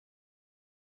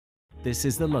This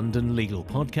is the London Legal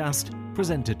Podcast,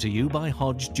 presented to you by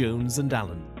Hodge, Jones and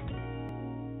Allen.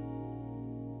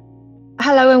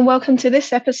 Hello and welcome to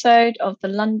this episode of the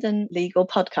London Legal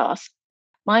Podcast.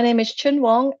 My name is Chun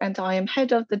Wong and I am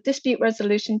head of the dispute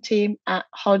resolution team at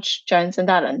Hodge, Jones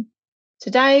and Allen.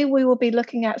 Today we will be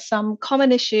looking at some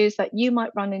common issues that you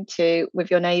might run into with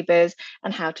your neighbours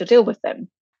and how to deal with them.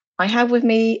 I have with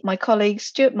me my colleague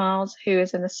Stuart Miles, who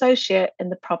is an associate in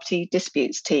the property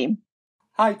disputes team.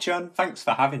 Hi Chun, thanks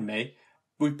for having me.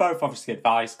 We've both obviously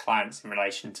advised clients in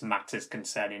relation to matters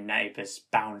concerning neighbours,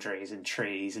 boundaries and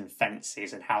trees and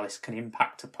fences and how this can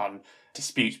impact upon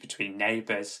disputes between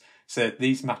neighbours. So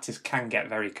these matters can get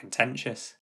very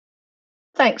contentious.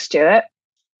 Thanks, Stuart.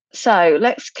 So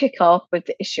let's kick off with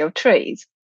the issue of trees.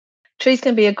 Trees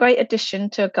can be a great addition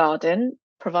to a garden,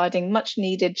 providing much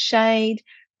needed shade,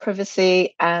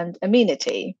 privacy and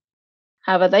amenity.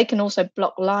 However, they can also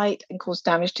block light and cause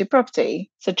damage to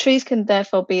property. So trees can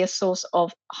therefore be a source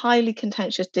of highly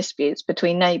contentious disputes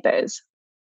between neighbours.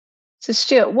 So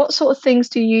Stuart, what sort of things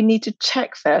do you need to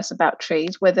check first about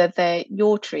trees, whether they're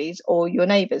your trees or your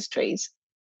neighbour's trees?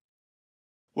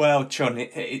 Well, Chun,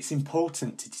 it's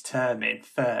important to determine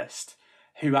first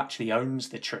who actually owns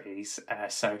the trees.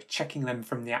 So checking them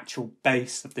from the actual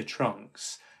base of the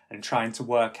trunks and trying to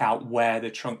work out where the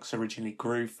trunks originally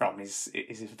grew from is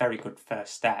a very good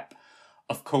first step.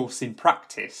 Of course, in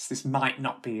practice, this might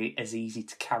not be as easy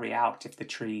to carry out if the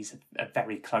trees are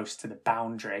very close to the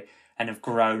boundary and have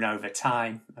grown over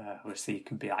time. Obviously, you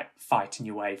can be like fighting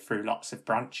your way through lots of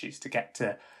branches to get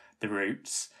to the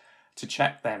roots to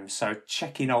check them. So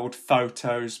checking old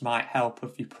photos might help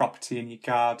of your property and your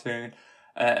garden,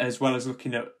 as well as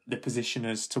looking at the position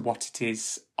as to what it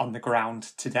is on the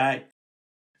ground today.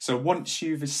 So once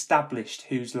you've established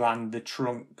whose land the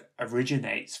trunk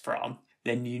originates from,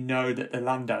 then you know that the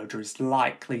landowner is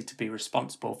likely to be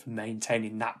responsible for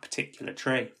maintaining that particular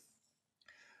tree.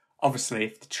 Obviously,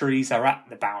 if the trees are at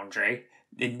the boundary,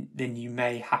 then you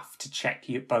may have to check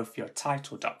both your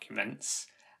title documents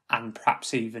and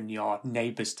perhaps even your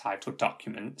neighbour's title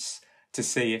documents to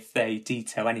see if they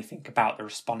detail anything about the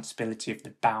responsibility of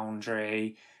the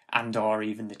boundary and or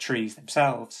even the trees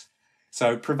themselves.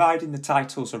 So providing the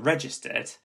titles are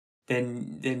registered,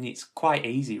 then it's quite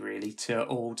easy really to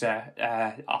order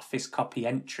office copy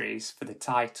entries for the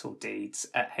title deeds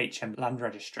at HM Land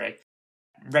Registry.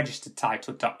 Registered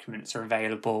title documents are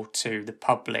available to the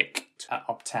public to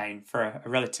obtain for a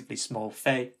relatively small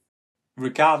fee.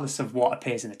 Regardless of what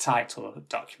appears in the title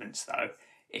documents though,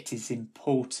 it is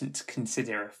important to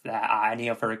consider if there are any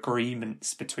other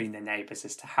agreements between the neighbours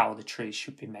as to how the trees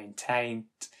should be maintained.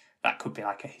 That could be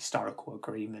like a historical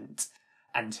agreement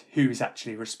and who is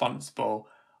actually responsible,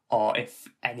 or if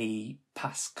any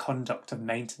past conduct of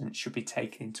maintenance should be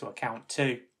taken into account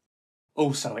too.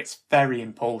 Also, it's very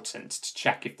important to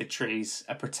check if the trees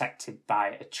are protected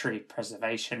by a tree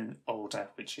preservation order,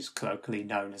 which is colloquially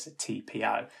known as a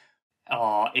TPO,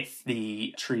 or if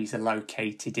the trees are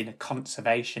located in a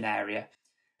conservation area.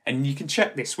 And you can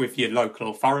check this with your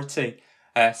local authority.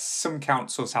 Some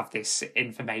councils have this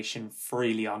information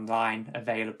freely online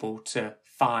available to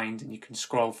find, and you can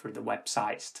scroll through the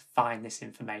websites to find this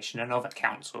information, and other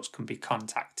councils can be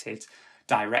contacted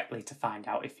directly to find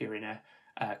out if you're in a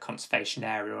conservation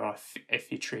area or if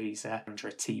your trees are under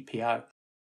a TPO.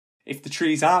 If the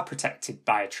trees are protected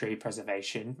by a tree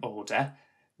preservation order,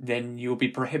 then you'll be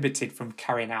prohibited from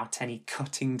carrying out any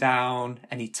cutting down,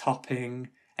 any topping,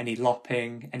 any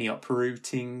lopping, any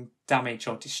uprooting, damage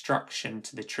or destruction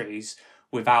to the trees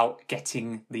without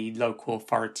getting the local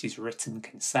authority's written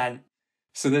consent.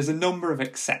 So there's a number of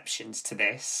exceptions to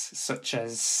this, such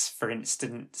as, for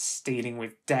instance, dealing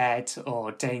with dead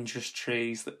or dangerous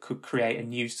trees that could create a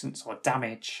nuisance or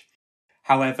damage.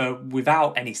 However,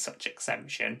 without any such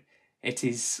exemption, it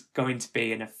is going to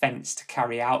be an offence to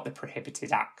carry out the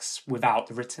prohibited acts without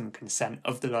the written consent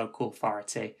of the local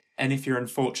authority. And if you're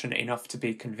unfortunate enough to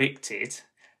be convicted,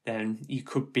 then you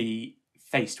could be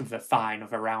faced with a fine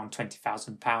of around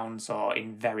 £20,000, or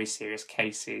in very serious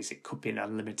cases, it could be an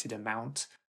unlimited amount.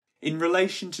 In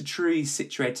relation to trees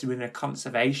situated within a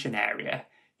conservation area,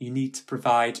 you need to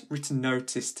provide written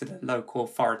notice to the local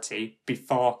authority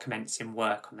before commencing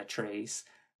work on the trees.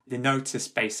 The notice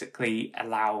basically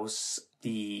allows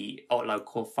the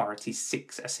local authority a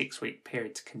 6-week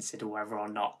period to consider whether or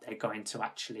not they're going to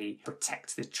actually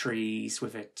protect the trees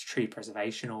with a tree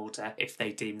preservation order if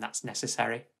they deem that's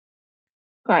necessary.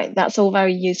 Right, that's all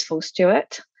very useful,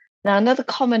 Stuart. Now, another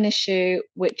common issue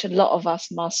which a lot of us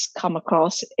must come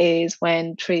across is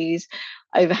when trees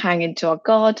overhang into our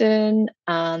garden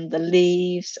and the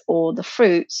leaves or the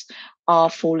fruits are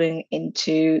falling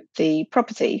into the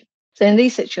property. So in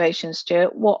these situations,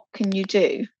 Stuart, what can you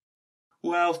do?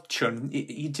 Well, Chun,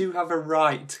 you do have a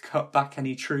right to cut back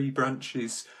any tree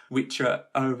branches which are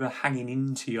overhanging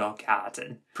into your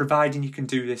garden, providing you can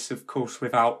do this, of course,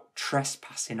 without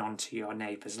trespassing onto your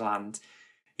neighbour's land.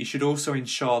 You should also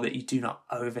ensure that you do not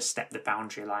overstep the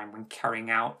boundary line when carrying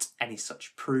out any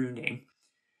such pruning.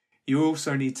 You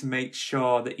also need to make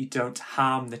sure that you don't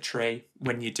harm the tree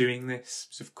when you're doing this.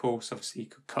 Because of course, obviously, you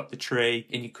could cut the tree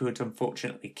and you could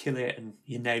unfortunately kill it, and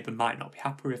your neighbour might not be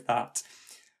happy with that.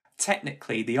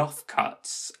 Technically, the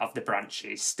offcuts of the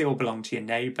branches still belong to your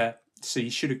neighbour, so you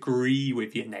should agree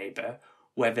with your neighbour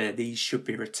whether these should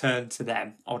be returned to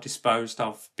them or disposed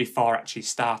of before actually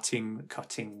starting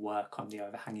cutting work on the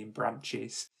overhanging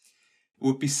branches. It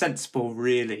would be sensible,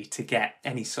 really, to get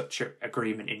any such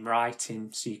agreement in writing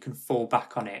so you can fall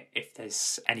back on it if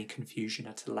there's any confusion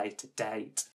at a later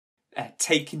date.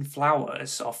 Taking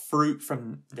flowers or fruit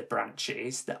from the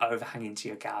branches that overhang into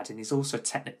your garden is also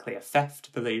technically a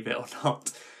theft, believe it or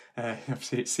not.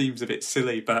 Obviously, it seems a bit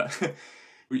silly, but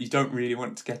you don't really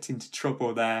want to get into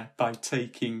trouble there by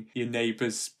taking your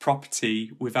neighbour's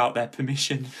property without their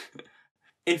permission.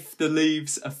 If the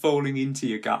leaves are falling into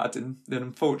your garden, then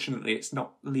unfortunately it's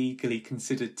not legally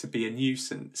considered to be a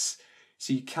nuisance,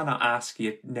 so you cannot ask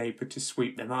your neighbour to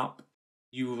sweep them up.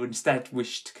 You will instead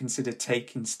wish to consider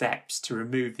taking steps to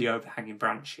remove the overhanging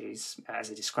branches, as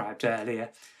I described earlier,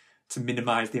 to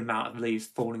minimise the amount of leaves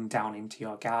falling down into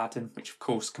your garden, which of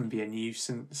course can be a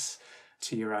nuisance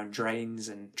to your own drains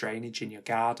and drainage in your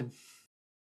garden.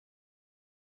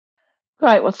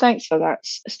 Great, well, thanks for that,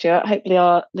 Stuart. Hopefully,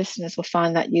 our listeners will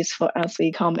find that useful as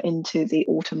we come into the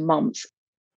autumn months.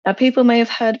 Now, people may have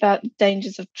heard about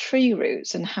dangers of tree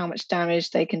roots and how much damage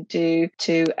they can do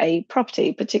to a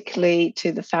property, particularly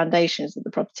to the foundations of the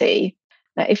property.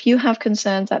 Now, if you have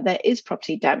concerns that there is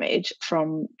property damage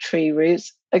from tree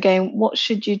roots, again, what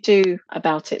should you do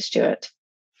about it, Stuart?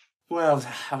 Well,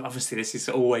 obviously, this is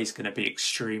always going to be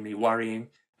extremely worrying,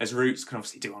 as roots can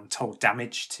obviously do untold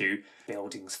damage to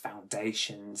buildings'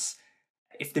 foundations.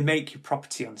 If they make your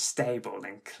property unstable,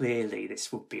 then clearly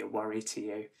this would be a worry to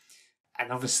you.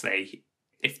 And obviously,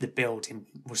 if the building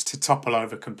was to topple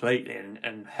over completely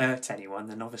and hurt anyone,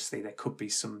 then obviously there could be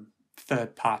some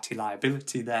third-party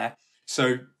liability there.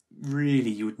 So really,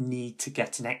 you would need to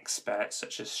get an expert,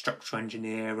 such as a structural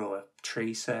engineer or a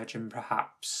tree surgeon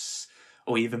perhaps,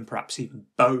 or perhaps even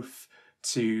both,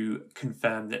 to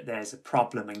confirm that there's a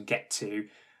problem and get to,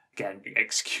 again,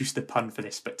 excuse the pun for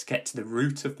this, but to get to the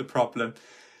root of the problem.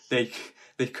 They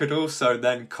could also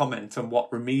then comment on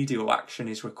what remedial action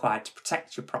is required to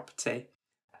protect your property.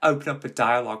 Open up a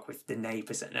dialogue with the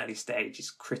neighbours at an early stage is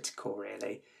critical,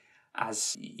 really,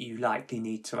 as you likely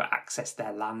need to access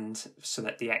their land so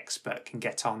that the expert can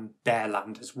get on their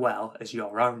land as well as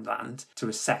your own land to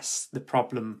assess the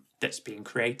problem that's being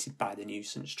created by the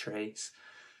nuisance trees.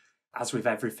 As with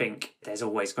everything, there's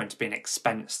always going to be an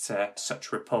expense to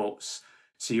such reports.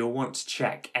 So you'll want to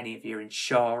check any of your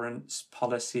insurance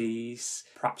policies,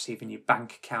 perhaps even your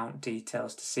bank account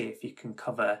details to see if you can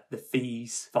cover the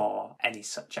fees for any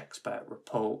such expert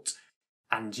report.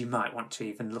 And you might want to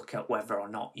even look at whether or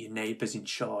not your neighbour's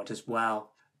insured as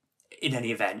well. In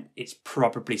any event, it's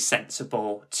probably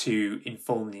sensible to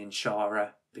inform the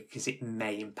insurer because it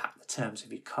may impact the terms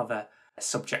of your cover,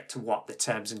 subject to what the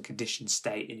terms and conditions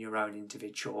state in your own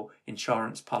individual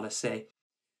insurance policy.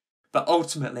 But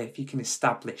ultimately, if you can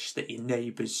establish that your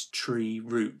neighbour's tree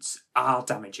roots are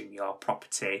damaging your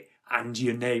property and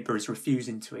your neighbour is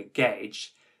refusing to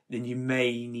engage, then you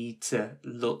may need to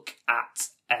look at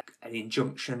an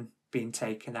injunction being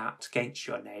taken out against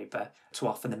your neighbour to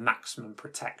offer the maximum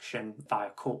protection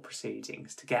via court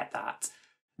proceedings to get that.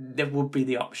 There would be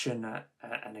the option,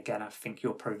 and again, I think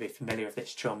you're probably familiar with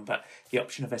this, Chum, but the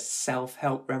option of a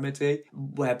self-help remedy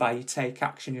whereby you take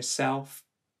action yourself.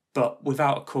 But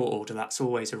without a court order, that's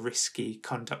always a risky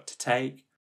conduct to take.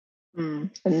 And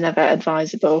never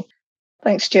advisable.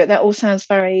 Thanks, Stuart. That all sounds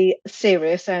very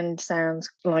serious and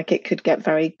sounds like it could get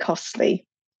very costly.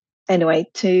 Anyway,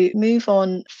 to move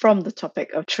on from the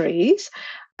topic of trees,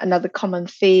 another common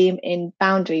theme in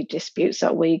boundary disputes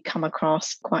that we come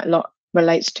across quite a lot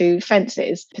relates to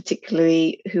fences,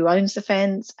 particularly who owns the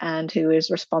fence and who is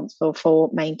responsible for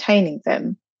maintaining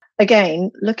them.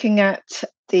 Again, looking at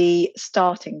the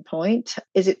starting point,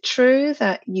 is it true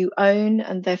that you own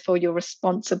and therefore you're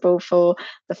responsible for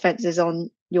the fences on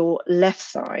your left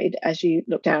side as you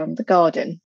look down the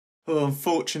garden? Well,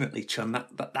 unfortunately, Chun,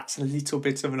 that's a little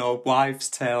bit of an old wives'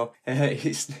 tale.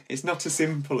 It's not as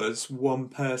simple as one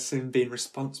person being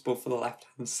responsible for the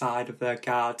left-hand side of their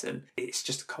garden. It's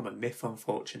just a common myth,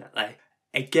 unfortunately.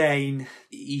 Again,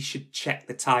 you should check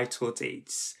the title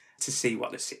deeds to see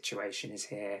what the situation is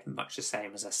here, much the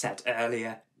same as I said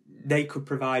earlier. They could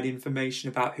provide information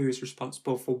about who is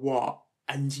responsible for what,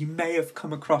 and you may have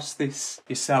come across this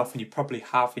yourself, and you probably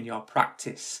have in your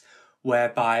practice,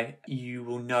 whereby you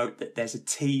will note that there's a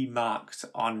T marked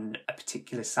on a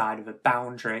particular side of a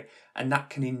boundary, and that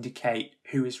can indicate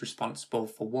who is responsible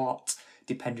for what,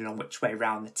 depending on which way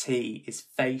round the T is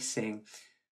facing.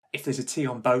 If there's a T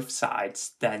on both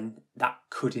sides, then that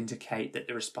could indicate that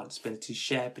the responsibility is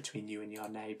shared between you and your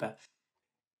neighbour.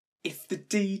 If the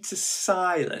deeds are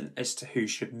silent as to who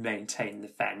should maintain the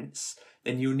fence,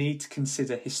 then you'll need to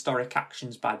consider historic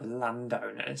actions by the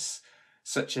landowners,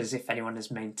 such as if anyone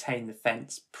has maintained the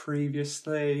fence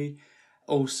previously.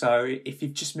 Also, if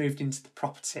you've just moved into the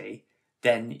property,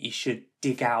 then you should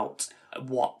dig out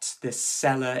what the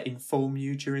seller informed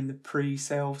you during the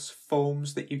pre-sales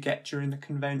forms that you get during the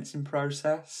conveyancing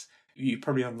process. You're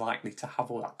probably unlikely to have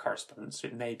all that correspondence, so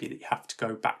it may be that you have to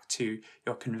go back to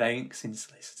your conveyancing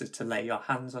solicitor to lay your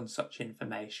hands on such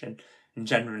information. And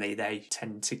generally they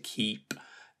tend to keep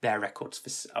their records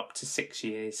for up to 6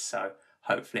 years, so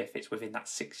hopefully if it's within that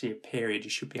 6-year period you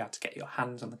should be able to get your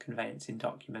hands on the conveyancing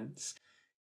documents.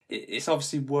 It's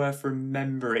obviously worth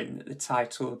remembering that the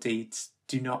title deeds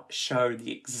do not show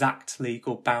the exact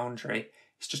legal boundary.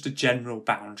 It's just a general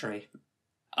boundary,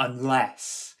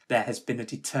 unless there has been a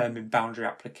determined boundary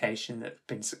application that's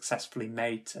been successfully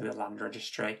made to the land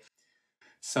registry.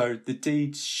 So the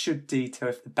deeds should detail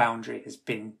if the boundary has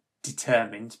been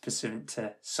determined pursuant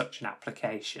to such an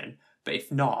application, but if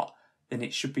not, then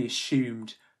it should be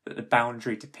assumed that the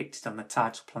boundary depicted on the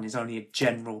title plan is only a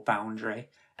general boundary.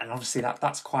 And obviously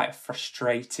that's quite a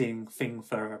frustrating thing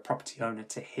for a property owner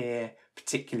to hear,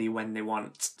 particularly when they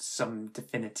want some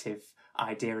definitive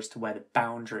idea as to where the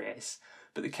boundary is.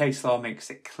 But the case law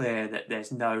makes it clear that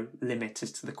there's no limit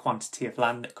as to the quantity of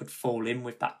land that could fall in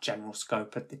with that general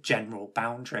scope of the general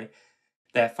boundary.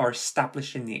 Therefore,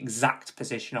 establishing the exact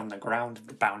position on the ground of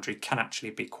the boundary can actually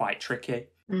be quite tricky.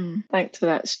 Thanks for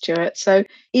that, Stuart. So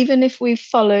even if we've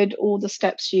followed all the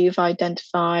steps you've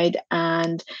identified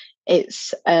and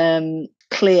it's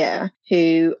clear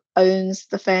who owns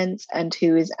the fence and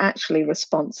who is actually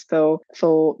responsible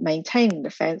for maintaining the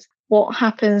fence, what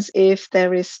happens if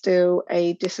there is still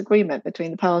a disagreement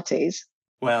between the parties?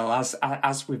 Well,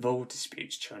 as with all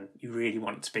disputes, Chun, you really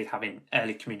want to be having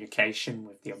early communication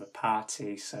with the other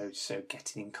party, so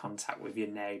getting in contact with your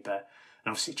neighbour,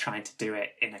 and obviously trying to do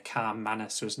it in a calm manner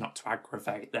so as not to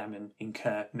aggravate them and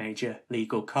incur major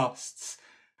legal costs.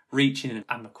 Reaching an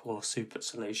amicable or super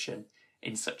solution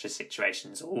in such a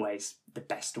situation is always the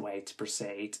best way to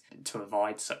proceed to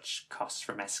avoid such costs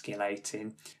from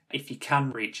escalating. If you can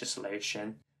reach a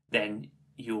solution, then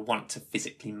you'll want to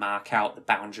physically mark out the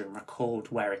boundary and record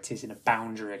where it is in a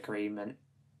boundary agreement,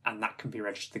 and that can be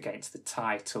registered against the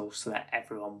title so that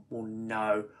everyone will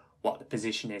know what the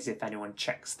position is if anyone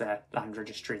checks their land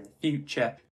registry in the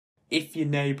future. If your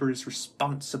neighbour is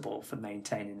responsible for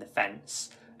maintaining the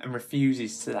fence and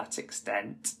refuses to that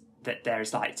extent that there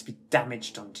is likely to be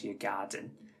damage done to your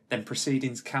garden, then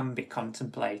proceedings can be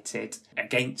contemplated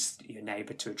against your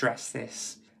neighbour to address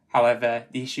this. However,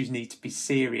 the issues need to be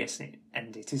serious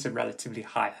and it is a relatively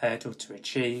high hurdle to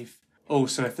achieve.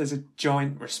 Also, if there's a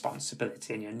joint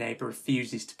responsibility and your neighbour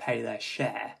refuses to pay their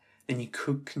share, then you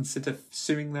could consider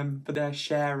suing them for their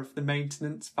share of the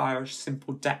maintenance via a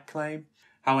simple debt claim.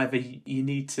 However, you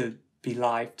need to be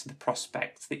live to the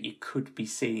prospect that you could be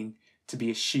seen to be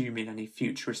assuming any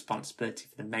future responsibility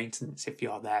for the maintenance if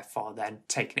you're therefore then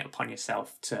taking it upon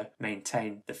yourself to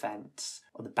maintain the fence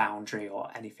or the boundary or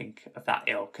anything of that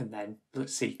ilk and then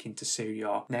seeking to sue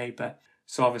your neighbour.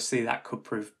 So obviously that could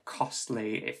prove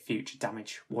costly if future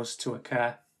damage was to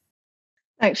occur.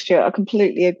 Thanks, Stuart. I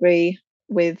completely agree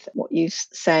with what you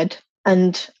said.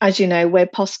 And as you know, where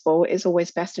possible, it's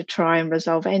always best to try and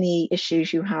resolve any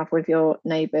issues you have with your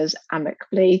neighbours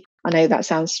amicably. I know that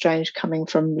sounds strange coming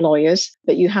from lawyers,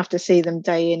 but you have to see them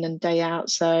day in and day out.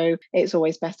 So it's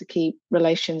always best to keep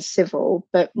relations civil.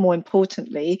 But more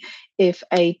importantly, if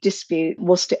a dispute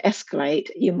was to escalate,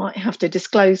 you might have to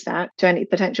disclose that to any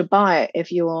potential buyer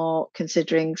if you are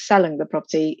considering selling the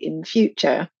property in the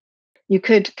future. You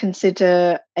could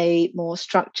consider a more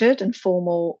structured and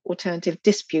formal alternative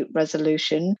dispute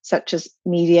resolution, such as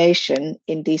mediation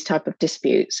in these type of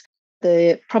disputes.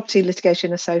 The Property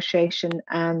Litigation Association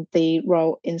and the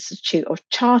Royal Institute of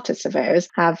Chartered Surveyors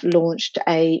have launched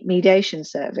a mediation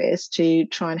service to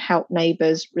try and help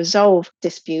neighbours resolve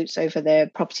disputes over their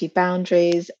property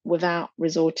boundaries without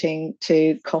resorting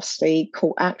to costly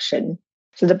court action.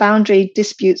 So the Boundary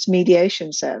Disputes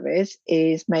Mediation Service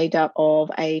is made up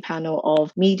of a panel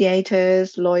of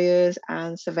mediators, lawyers,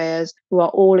 and surveyors who are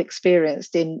all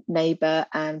experienced in neighbour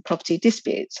and property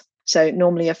disputes. So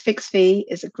normally a fixed fee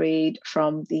is agreed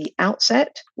from the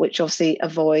outset, which obviously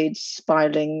avoids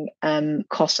spiralling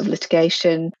costs of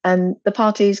litigation, and the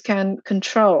parties can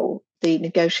control the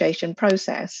negotiation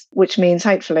process, which means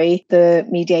hopefully the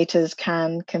mediators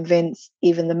can convince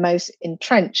even the most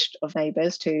entrenched of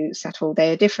neighbours to settle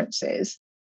their differences.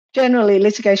 Generally,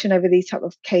 litigation over these type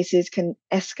of cases can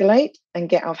escalate and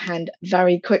get out of hand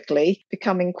very quickly,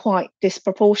 becoming quite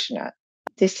disproportionate.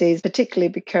 This is particularly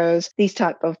because these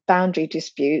type of boundary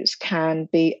disputes can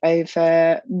be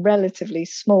over relatively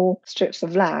small strips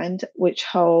of land which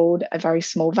hold a very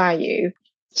small value.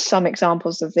 Some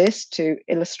examples of this to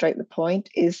illustrate the point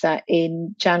is that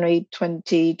in January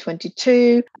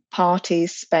 2022,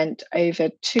 parties spent over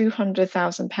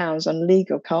 £200,000 on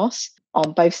legal costs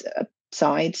on both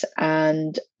sides,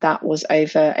 and that was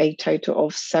over a total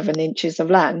of 7 inches of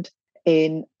land.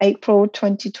 In April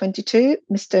 2022,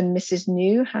 Mr. and Mrs.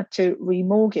 New had to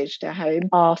remortgage their home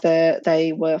after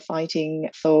they were fighting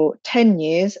for 10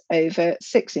 years over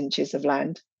 6 inches of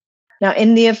land. Now,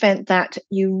 in the event that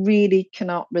you really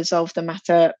cannot resolve the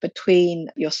matter between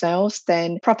yourselves,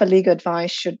 then proper legal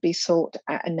advice should be sought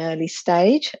at an early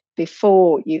stage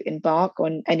before you embark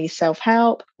on any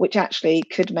self-help, which actually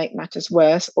could make matters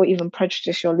worse or even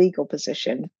prejudice your legal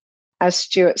position. As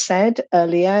Stuart said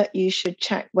earlier, you should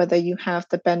check whether you have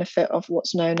the benefit of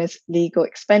what's known as legal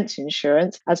expense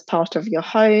insurance as part of your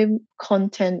home,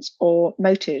 contents, or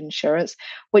motor insurance,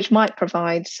 which might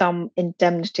provide some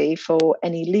indemnity for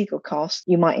any legal costs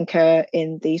you might incur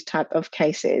in these type of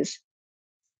cases.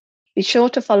 Be sure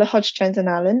to follow Hodge, Jones and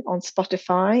Allen on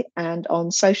Spotify and on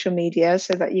social media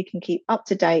so that you can keep up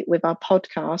to date with our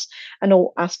podcast and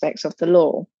all aspects of the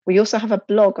law. We also have a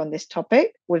blog on this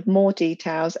topic with more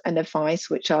details and advice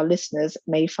which our listeners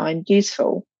may find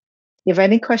useful. If you have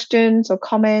any questions or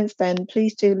comments, then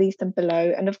please do leave them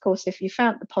below. And of course, if you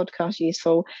found the podcast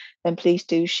useful, then please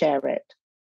do share it.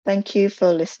 Thank you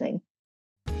for listening.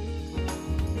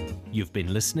 You've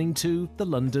been listening to the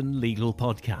London Legal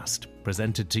Podcast,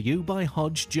 presented to you by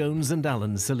Hodge, Jones and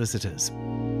Allen Solicitors.